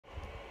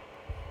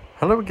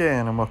Hello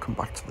again and welcome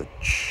back to the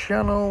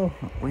channel.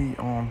 We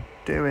are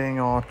doing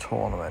our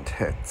tournament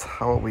hits.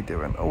 How are we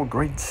doing? Oh,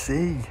 grade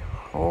C.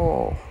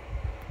 Oh,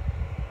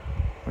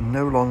 we're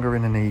no longer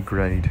in an E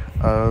grade.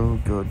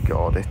 Oh, good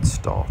God, it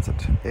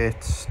started.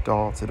 It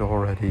started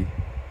already.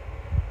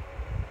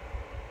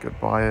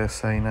 Goodbye,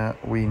 Ursena.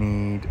 We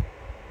need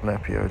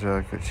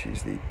Lepiota because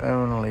she's the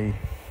only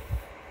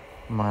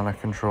mana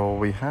control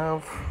we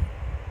have.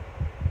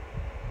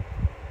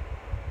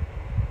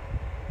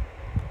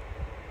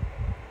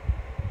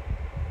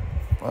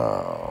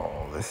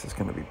 Oh, this is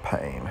going to be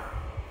pain.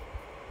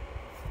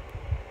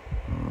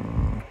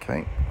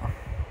 Okay.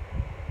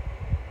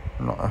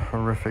 Not a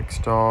horrific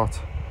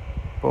start,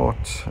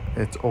 but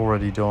it's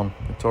already done.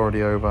 It's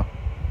already over.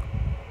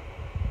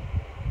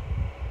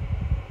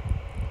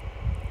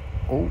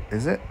 Oh,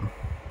 is it?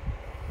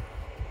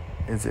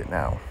 Is it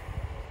now?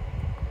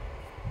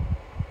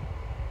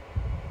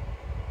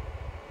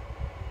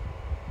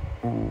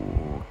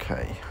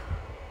 Okay.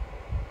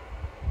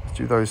 Let's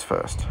do those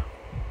first.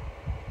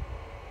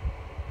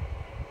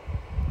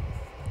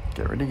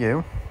 Get rid of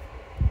you.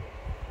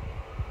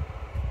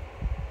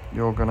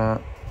 You're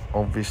gonna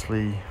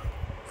obviously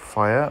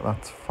fire,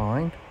 that's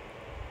fine.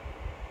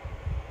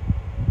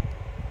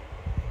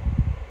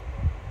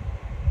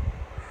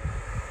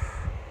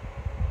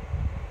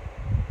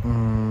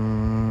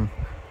 I'm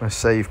gonna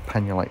save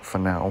Penulite for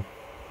now.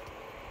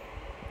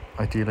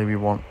 Ideally we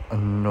want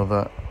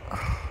another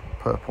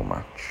purple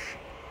match.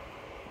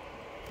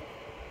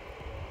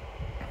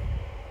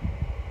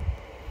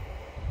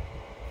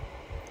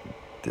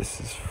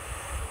 This is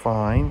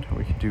fine.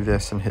 We can do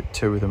this and hit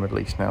 2 of them at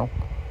least now.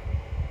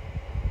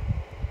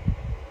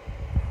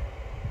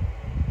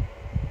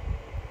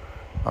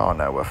 Oh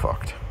no, we're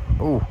fucked.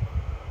 Oh,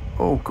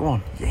 go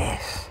on.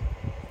 Yes.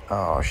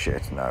 Oh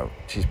shit, no.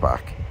 She's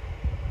back.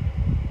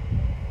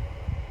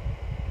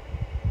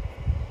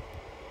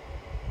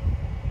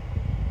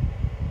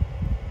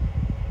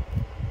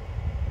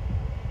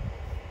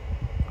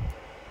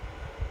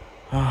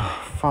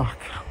 Oh, fuck.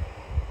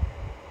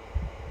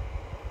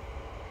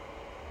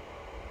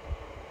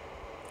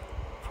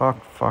 Fuck.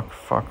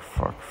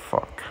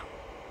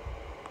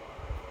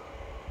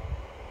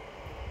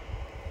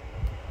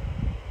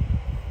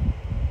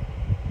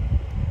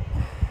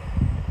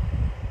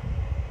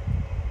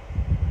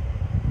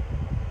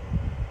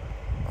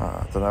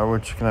 I don't know, we're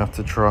just gonna have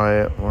to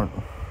try it.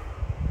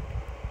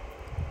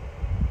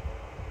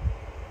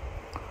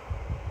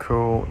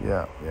 Cool,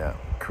 yeah,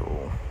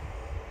 cool.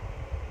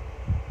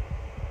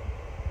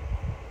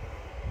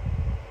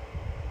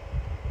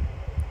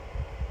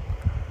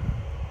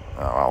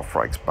 Oh,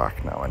 Alfrag's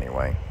back now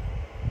anyway.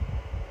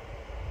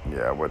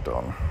 Yeah, we're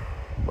done.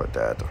 We're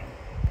dead.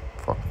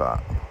 Fuck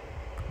that.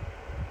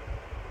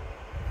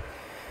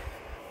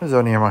 It was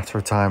only a matter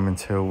of time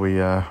until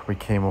we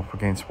came up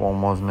against one,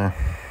 wasn't it?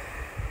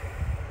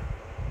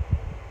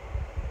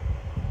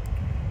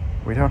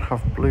 We don't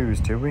have blues,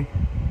 do we?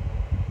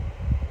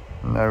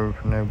 No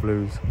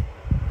blues.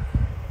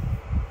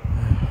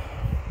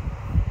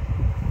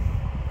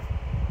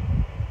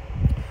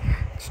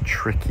 It's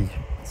tricky.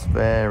 It's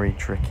very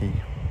tricky.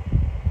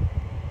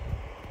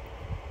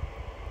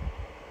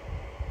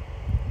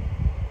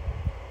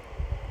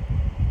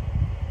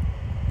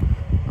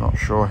 Not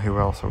sure who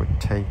else I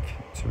would take,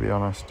 to be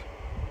honest.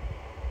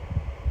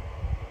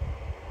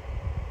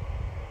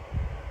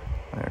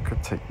 I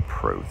could take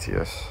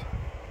Proteus.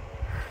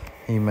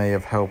 He may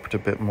have helped a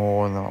bit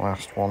more in that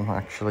last one,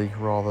 actually,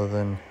 rather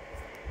than...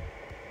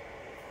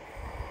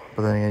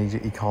 But then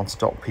again, he can't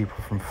stop people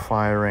from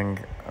firing.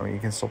 I mean, you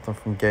can stop them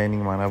from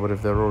gaining mana, but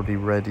if they're already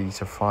ready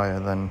to fire,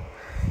 then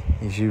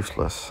he's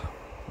useless.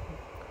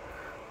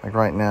 Like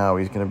right now,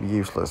 he's going to be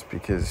useless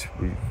because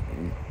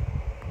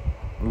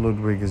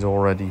Ludwig is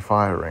already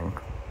firing.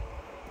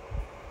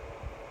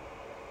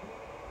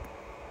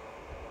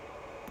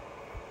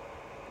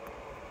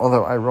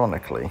 Although,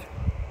 ironically,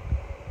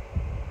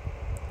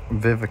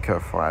 Vivica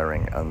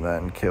firing and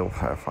then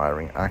Killpair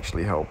firing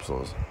actually helps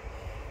us.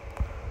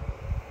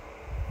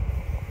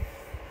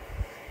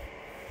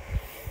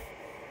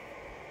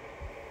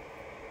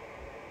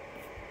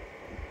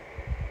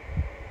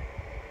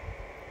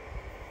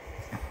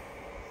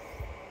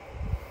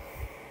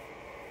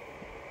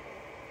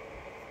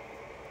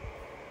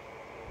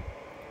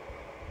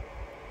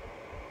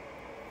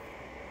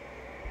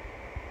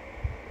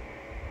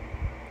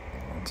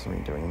 That's me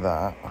doing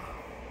that.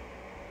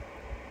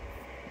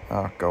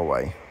 Oh, go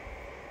away.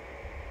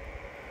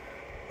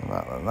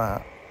 And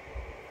that.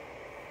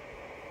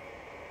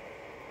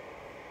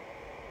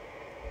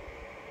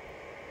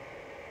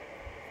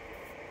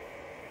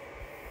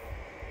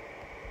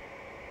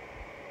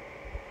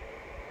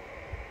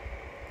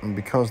 And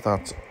because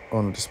that's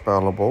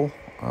undispellable...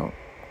 Oh.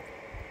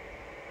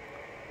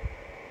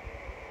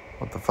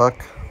 What the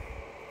fuck?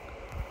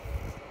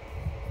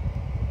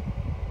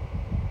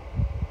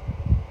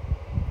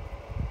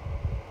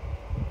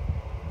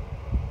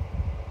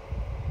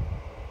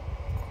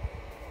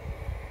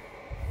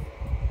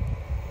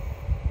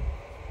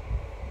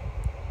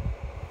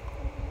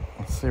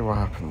 see what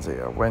happens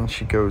here. When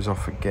she goes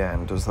off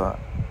again, does that...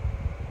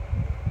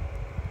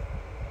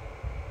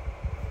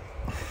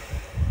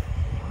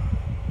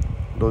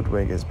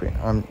 Ludwig has been...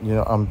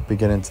 I'm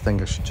beginning to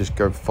think I should just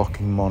go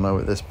fucking mono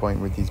at this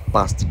point with these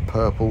bastard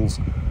purples.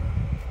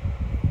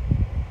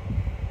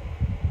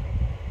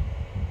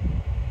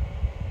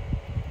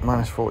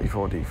 Minus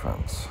 44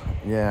 defense.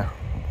 Yeah,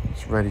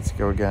 it's ready to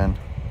go again.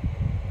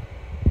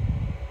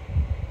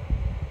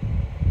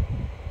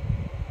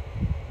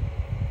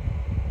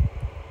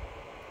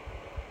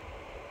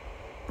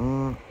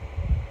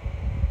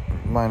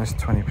 Minus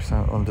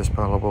 20%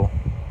 undispellable.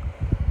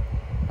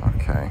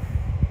 Okay.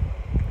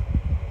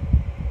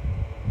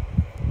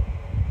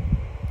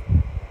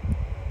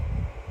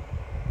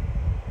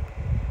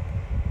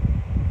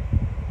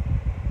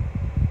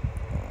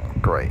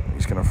 Great,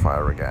 he's going to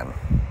fire again.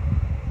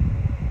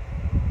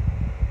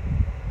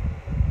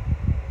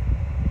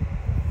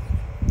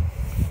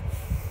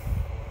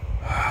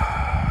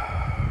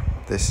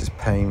 This is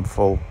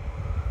painful.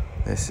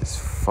 This is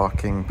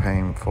fucking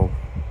painful.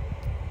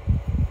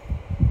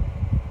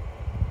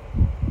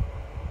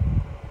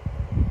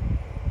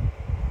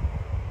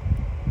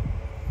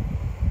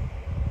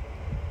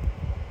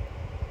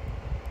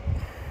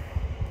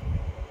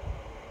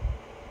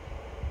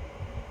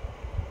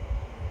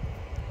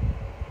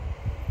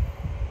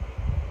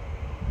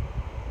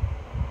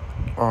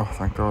 Oh,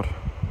 thank God.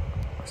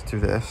 Let's do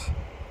this.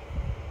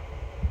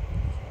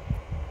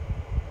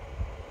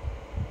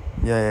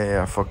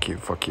 Yeah. Fuck you.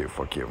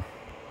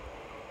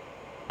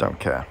 Don't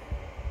care.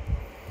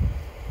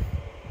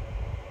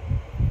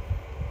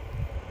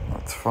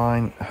 That's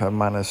fine. Her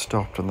mana's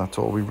stopped, and that's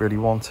all we really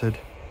wanted.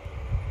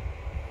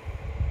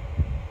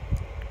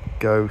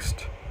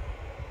 Ghost.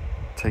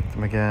 Take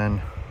them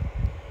again.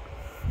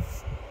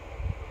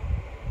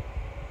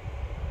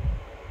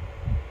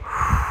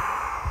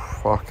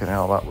 Fucking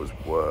hell, that was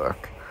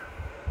work.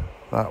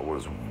 That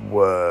was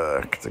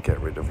work to get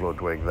rid of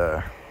Ludwig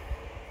there.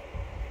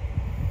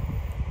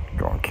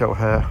 Go on, kill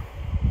her.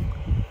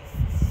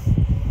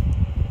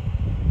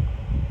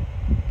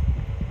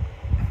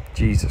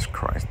 Jesus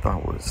Christ,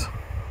 that was...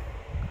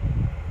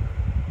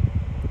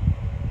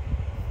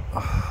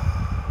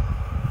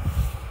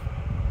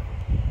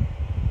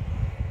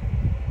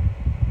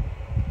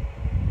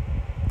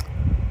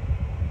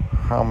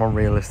 How am I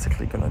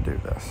realistically going to do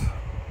this?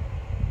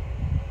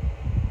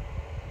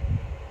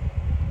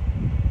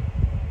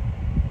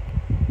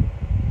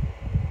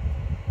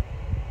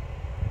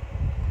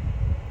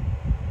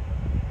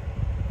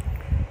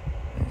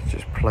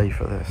 Play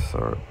for this,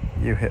 or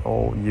you hit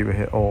all, you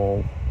hit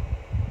all,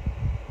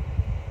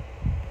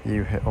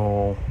 you hit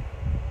all.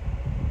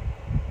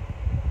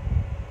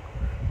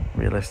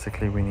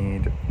 Realistically, we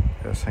need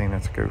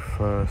Ursina to go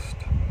first.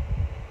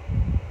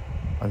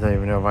 I don't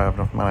even know if I have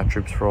enough mana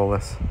troops for all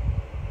this.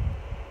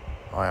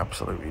 I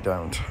absolutely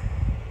don't.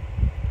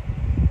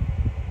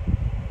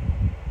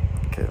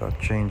 Okay, that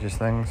changes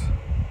things.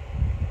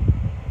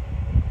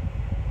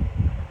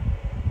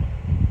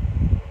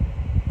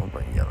 What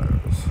about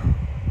yellows?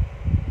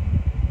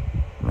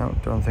 No,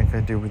 don't think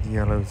I do with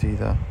yellows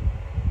either.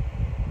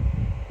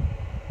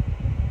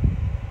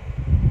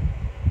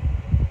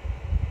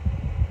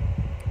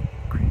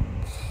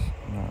 Greens,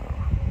 no.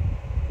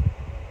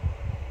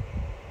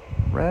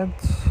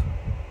 Reds.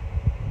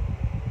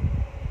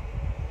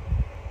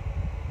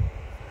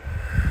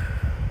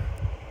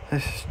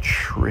 This is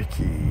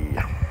tricky.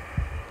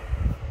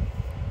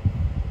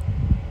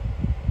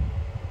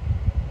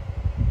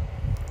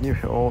 You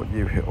hit all,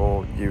 you hit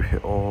all, you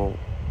hit all,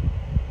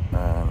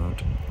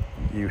 and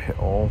you hit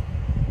all.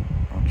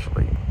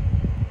 Actually,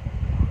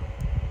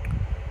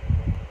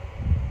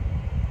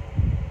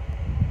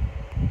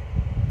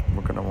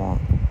 we're gonna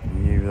want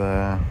you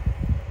there,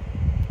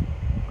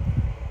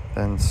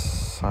 then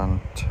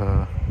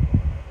Santa,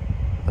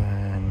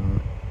 then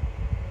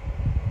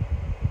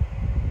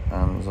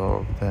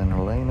Anzog, then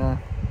Helena.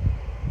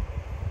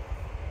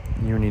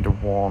 You need a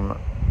 1,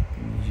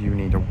 you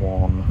need a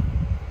 1.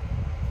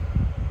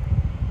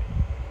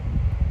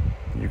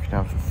 You can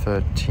have the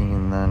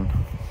 13 then.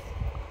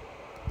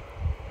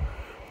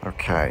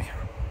 Okay.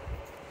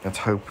 Let's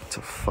hope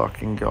to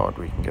fucking God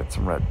we can get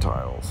some red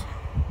tiles.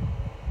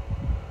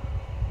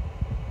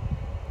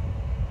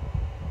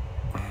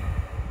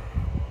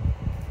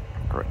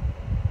 Great.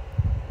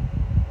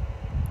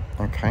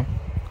 Okay.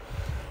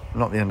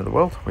 Not the end of the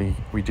world.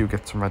 We do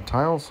get some red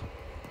tiles.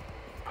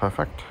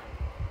 Perfect.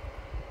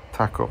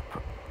 Attack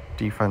up.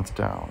 Defense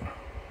down.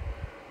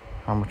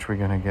 How much are we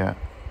going to get?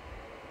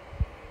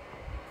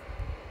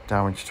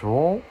 Damage to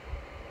all.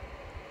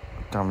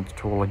 Damage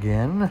to all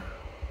again.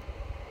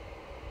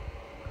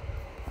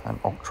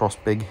 And Octros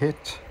big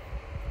hit.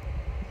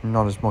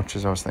 Not as much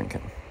as I was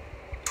thinking.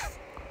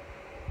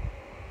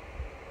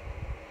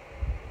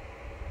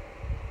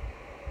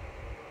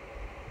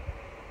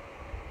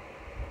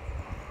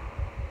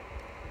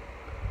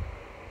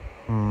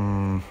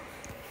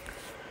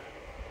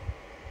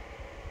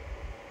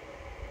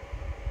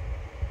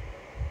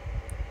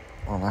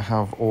 Well, I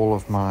have all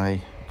of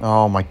my...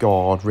 Oh my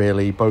God,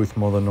 really? Both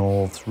Mother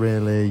Norths,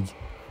 really?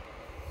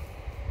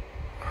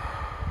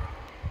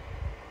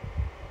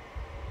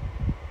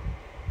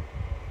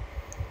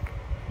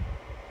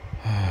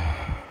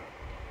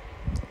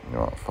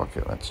 fuck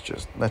it, let's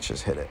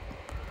just hit it.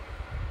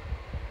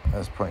 At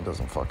this point, it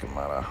doesn't fucking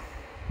matter.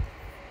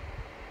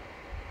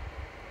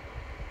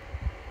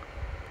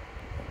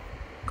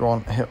 Go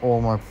on, hit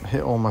all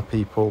my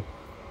people.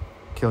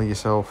 Kill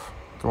yourself.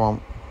 Go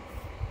on.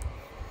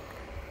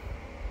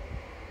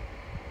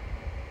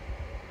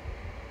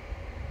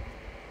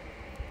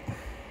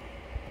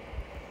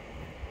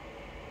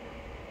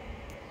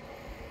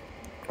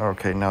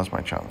 Okay, now's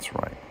my chance,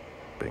 right?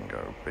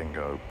 Bingo,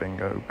 bingo,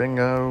 bingo,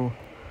 bingo.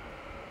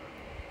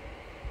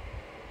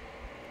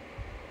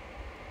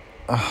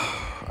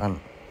 And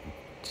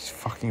just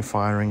fucking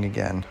firing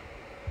again.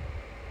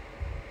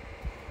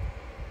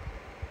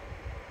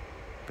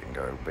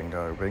 Bingo,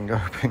 bingo,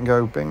 bingo,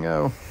 bingo,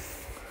 bingo.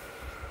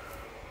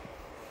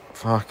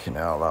 Fucking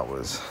hell, that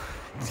was...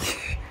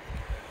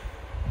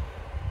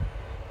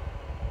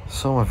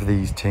 Some of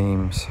these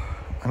teams...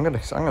 I'm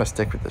gonna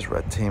stick with this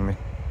red team. It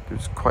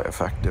was quite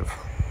effective.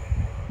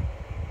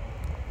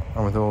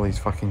 And with all these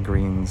fucking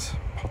greens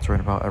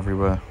pottering about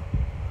everywhere.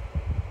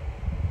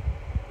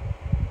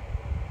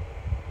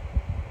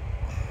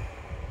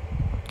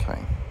 Okay.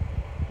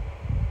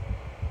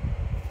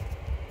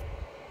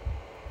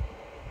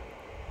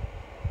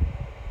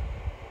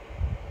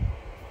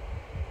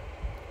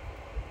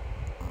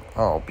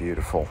 Oh,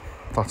 beautiful.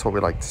 That's what we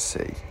like to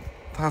see.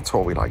 That's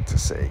what we like to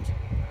see.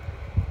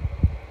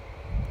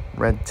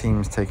 Red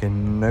team's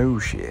taking no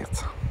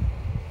shit.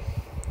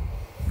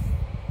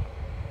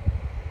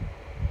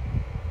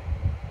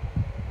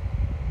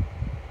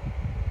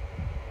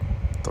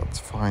 That's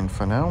fine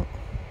for now.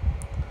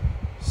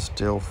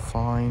 Still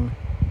fine.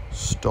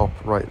 Stop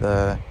right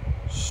there.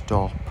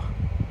 Stop.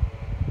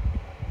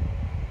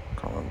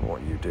 Can't remember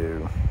what you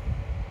do.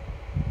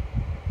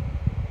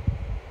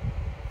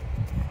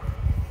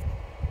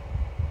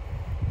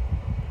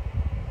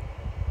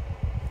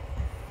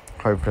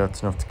 Hopefully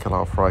that's enough to kill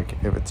our frag.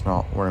 If it's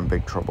not, we're in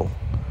big trouble.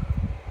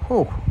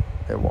 Oh,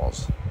 it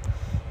was.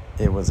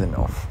 It was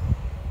enough.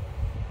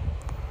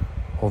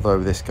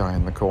 Although this guy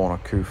in the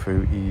corner,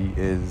 Kufu, he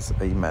is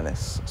a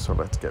menace, so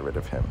let's get rid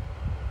of him.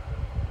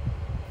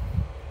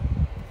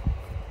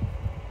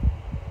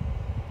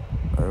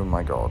 Oh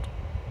my god.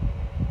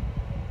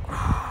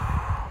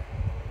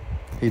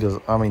 He does,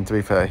 I mean, to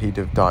be fair, he'd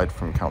have died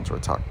from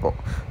counter-attack, but...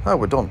 Oh,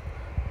 we're done.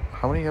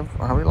 How many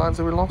lives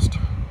have we lost?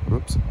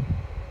 Whoops.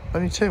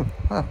 Only 2.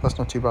 That's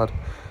not too bad.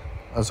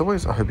 As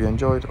always, I hope you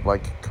enjoyed.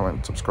 Like,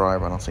 comment,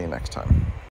 subscribe, and I'll see you next time.